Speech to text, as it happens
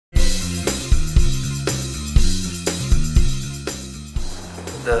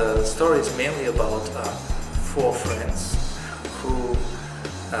The story is mainly about four friends who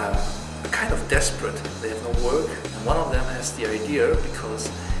are kind of desperate. They have no work, and one of them has the idea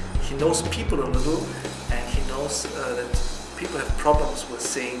because he knows people a little, and he knows that people have problems with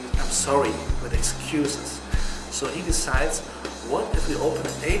saying "I'm sorry" with excuses. So he decides, what if we open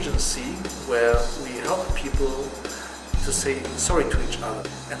an agency where we help people to say sorry to each other?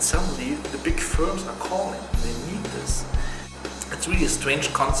 And suddenly the big firms are calling, they need this. It's really a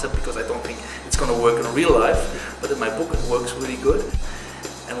strange concept because I don't think it's going to work in real life, but in my book it works really good.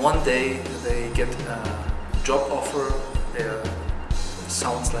 And one day they get a job offer.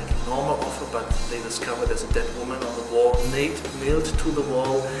 Sounds like a normal offer, but they discover there's a dead woman on the wall, nailed to the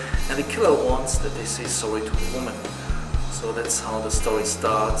wall, and the killer wants that they say sorry to the woman. So that's how the story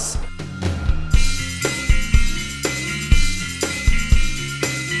starts.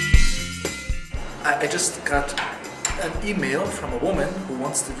 I just got an email from a woman who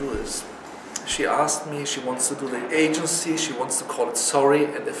wants to do this. She asked me, she wants to do the agency, she wants to call it Sorry,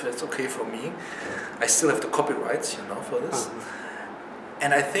 and if it's okay for me. I still have the copyrights, you know, for this.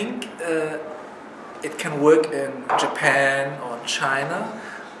 And I think it can work in Japan or in China,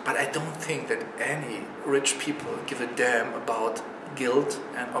 but I don't think that any rich people give a damn about guilt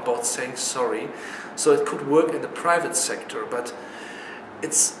and about saying sorry. So it could work in the private sector, but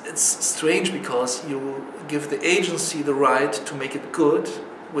it's strange because you give the agency the right to make it good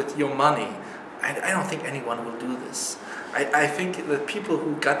with your money. I don't think anyone will do this. I think that people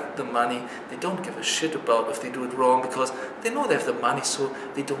who got the money, they don't give a shit about if they do it wrong because they know they have the money, so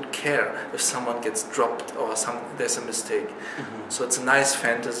they don't care if someone gets dropped or there's a mistake. So it's a nice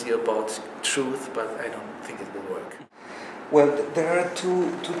fantasy about truth, but I don't think it will work. Well, there are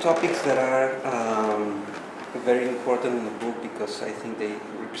two topics that are very important in the book because I think they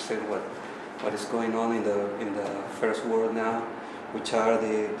represent what is going on in the first world now, which are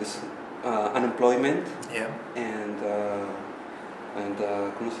this unemployment, and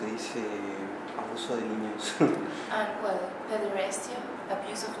 ¿cómo se dice? Abuso de niños. And well, pederastia,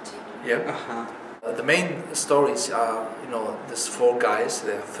 abuse of children. Yeah. The main stories are, you know, these four guys.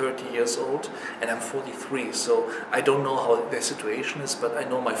 They're 30 years old, and I'm 43. So I don't know how their situation is, but I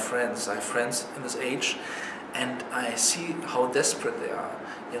know my friends. I have friends in this age, and I see how desperate they are.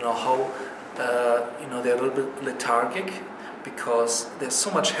 You know how, you know, they're a little bit lethargic, because there's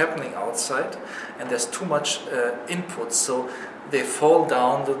so much happening outside and there's too much input, so they fall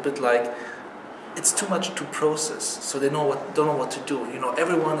down a little bit, like it's too much to process, so they don't know what to do. You know,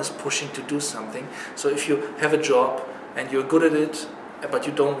 everyone is pushing to do something. So if you have a job and you're good at it, but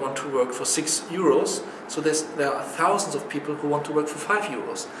you don't want to work for €6, so there are thousands of people who want to work for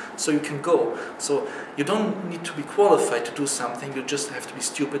 €5, so you can go. So you don't need to be qualified to do something, you just have to be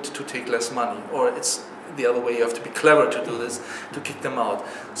stupid to take less money, or it's the other way, you have to be clever to do this, to kick them out.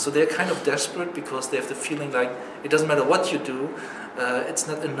 So they're kind of desperate because they have the feeling like it doesn't matter what you do, it's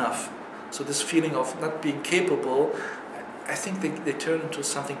not enough. So this feeling of not being capable, I think they turn into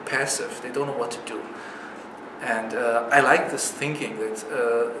something passive, they don't know what to do. And I like this thinking that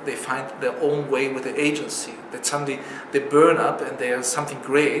they find their own way with the agency, that suddenly they burn up and they are something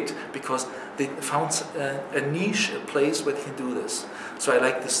great because they found a niche, a place where they can do this. So I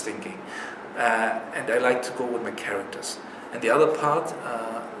like this thinking. And I like to go with my characters. And the other part,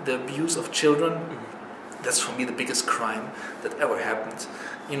 the abuse of children, that's for me the biggest crime that ever happened.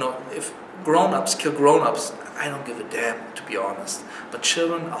 You know, if grown-ups kill grown-ups, I don't give a damn, to be honest. But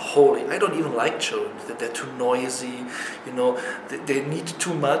children are holy. I don't even like children. They're too noisy, you know, they need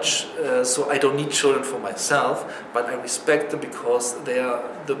too much, so I don't need children for myself, but I respect them because they are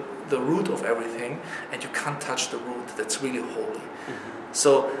the root of everything, and you can't touch the root. That's really holy.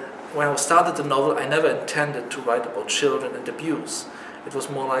 So when I started the novel, I never intended to write about children and abuse. It was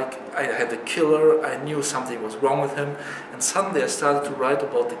more like I had a killer, I knew something was wrong with him, and suddenly I started to write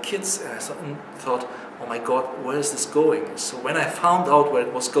about the kids, and I thought, oh my God, where is this going? So when I found out where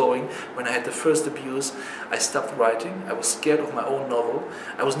it was going, when I had the first abuse, I stopped writing. I was scared of my own novel.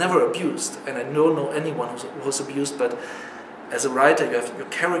 I was never abused, and I don't know anyone who was abused, but as a writer, you have your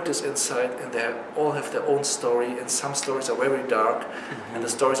characters inside, and they all have their own story, and some stories are very dark, and the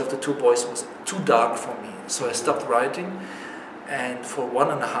stories of the two boys was too dark for me. So I stopped writing, and for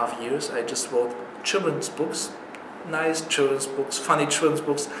 1.5 years I just wrote children's books, nice children's books, funny children's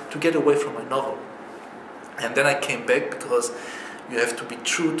books, to get away from my novel. And then I came back because you have to be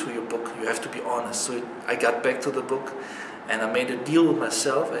true to your book, you have to be honest. So I got back to the book, and I made a deal with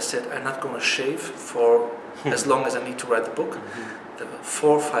myself. I said, I'm not going to shave for as long as I need to write the book. 4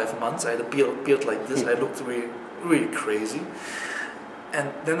 or 5 months, I had a beard like this. I looked really, really crazy.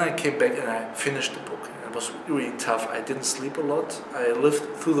 And then I came back and I finished the book. It was really tough. I didn't sleep a lot. I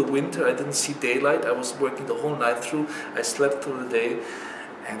lived through the winter. I didn't see daylight. I was working the whole night through. I slept through the day.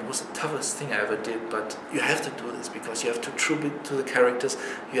 And it was the toughest thing I ever did. But you have to do this because you have to tribute to the characters.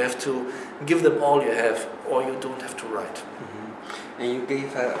 You have to give them all you have, or you don't have to write. Mm-hmm. And you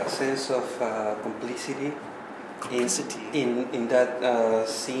gave a sense of complicity. In that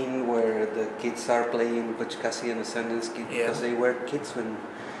scene where the kids are playing Butchkasi and the Sundance Kid, because they were kids when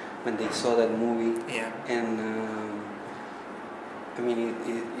they saw that movie. Yeah. And I mean,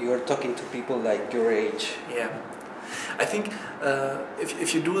 you're talking to people like your age. Yeah. I think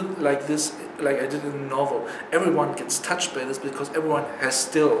if you do it like this, like I did in the novel, everyone gets touched by this because everyone has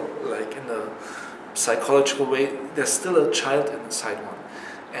still, like in a psychological way, there's still a child inside one.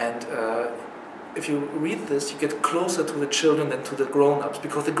 And if you read this, you get closer to the children than to the grown-ups,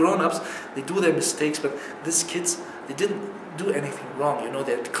 because the grown-ups, they do their mistakes, but these kids, they didn't do anything wrong, you know,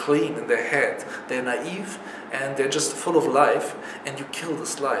 they're clean in their head, they're naive, and they're just full of life, and you kill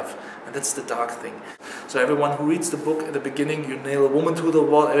this life, and that's the dark thing. So everyone who reads the book at the beginning, you nail a woman to the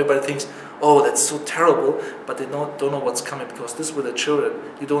wall, everybody thinks, oh, that's so terrible, but they don't know what's coming, because this were the children,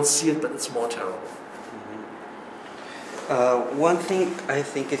 you don't see it, but it's more terrible. One thing I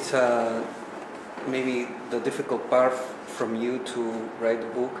think it's maybe the difficult part from you to write the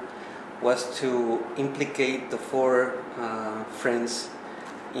book was to implicate the four friends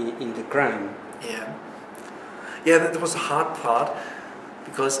in the crime. Yeah, that was a hard part,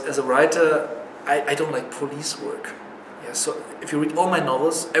 because as a writer I don't like police work. Yeah, so if you read all my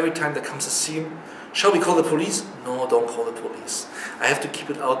novels, every time there comes a scene, shall we call the police? No, don't call the police. I have to keep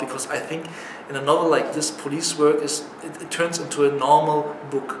it out, because I think in a novel like this, police work it turns into a normal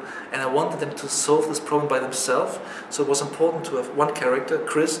book, and I wanted them to solve this problem by themselves. So it was important to have one character,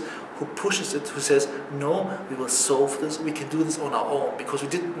 Chris, who pushes it, who says, no, we will solve this, we can do this on our own, because we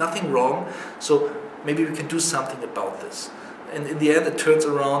did nothing wrong, so maybe we can do something about this. And in the end it turns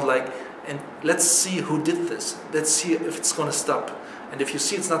around like, and let's see who did this, let's see if it's going to stop. And if you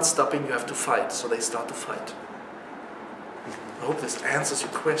see it's not stopping, you have to fight. So they start to fight. I hope this answers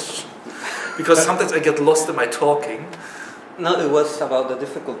your question, because sometimes I get lost in my talking. No, it was about the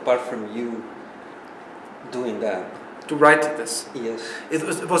difficult part from you doing that. To write this. Yes.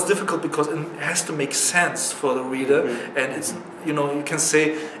 It was difficult because it has to make sense for the reader, and it's, you know, you can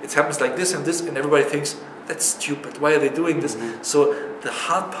say it happens like this, and everybody thinks that's stupid. Why are they doing this? So the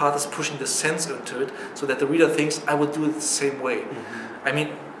hard part is pushing the sense into it, so that the reader thinks I would do it the same way. I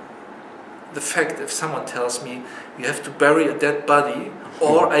mean, the fact if someone tells me you have to bury a dead body,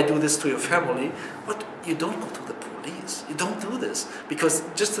 or I do this to your family, what, you don't go to the police. You don't do this, because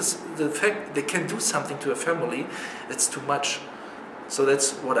just as the fact they can do something to a family, it's too much. So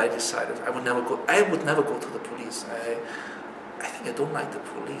that's what I decided. I would never go to the police. I think I don't like the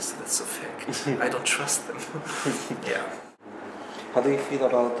police. That's a fact. I don't trust them. Yeah. How do you feel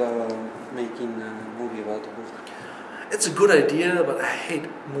about making a movie about the book? It's a good idea, but I hate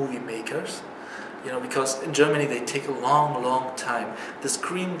movie makers. You know, because in Germany they take a long, long time. The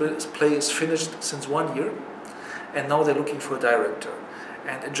screenplay is finished since 1 year, and now they're looking for a director.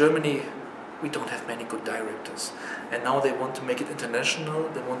 And in Germany, we don't have many good directors. And now they want to make it international,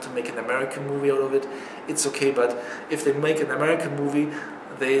 they want to make an American movie out of it. It's okay, but if they make an American movie,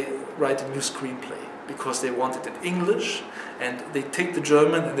 they write a new screenplay, because they want it in English, and they take the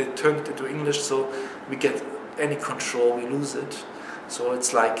German and they turn it into English, so we get any control, we lose it. So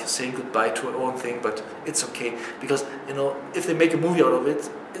it's like saying goodbye to our own thing, but it's okay, because, you know, if they make a movie out of it,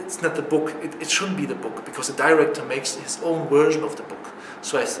 it's not the book, it shouldn't be the book, because the director makes his own version of the book.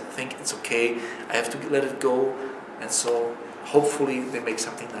 So I think it's okay, I have to let it go, and so hopefully they make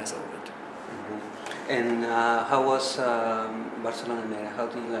something nice out of it. And how was Barcelona? How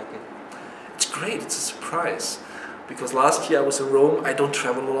do you like it? It's great, it's a surprise. Because last year I was in Rome, I don't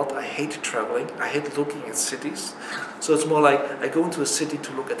travel a lot, I hate traveling, I hate looking at cities. So it's more like I go into a city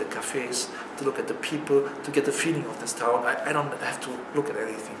to look at the cafes, to look at the people, to get the feeling of this town. I don't have to look at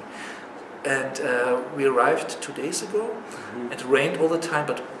anything. And we arrived 2 days ago, it rained all the time,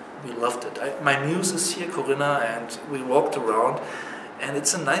 but we loved it. My muse is here, Corinna, and we walked around, and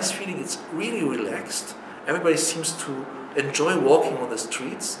it's a nice feeling, it's really relaxed. Everybody seems to enjoy walking on the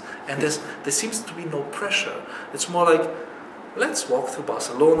streets, and there seems to be no pressure. It's more like, let's walk through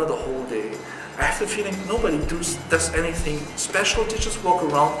Barcelona the whole day. I have the feeling nobody does anything special. They just walk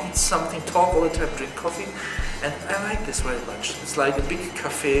around, eat something, talk all the time, drink coffee, and I like this very much. It's like a big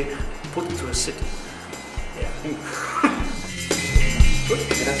cafe put into a city. Yeah. Good.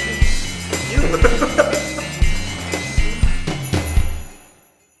 Gracias. You.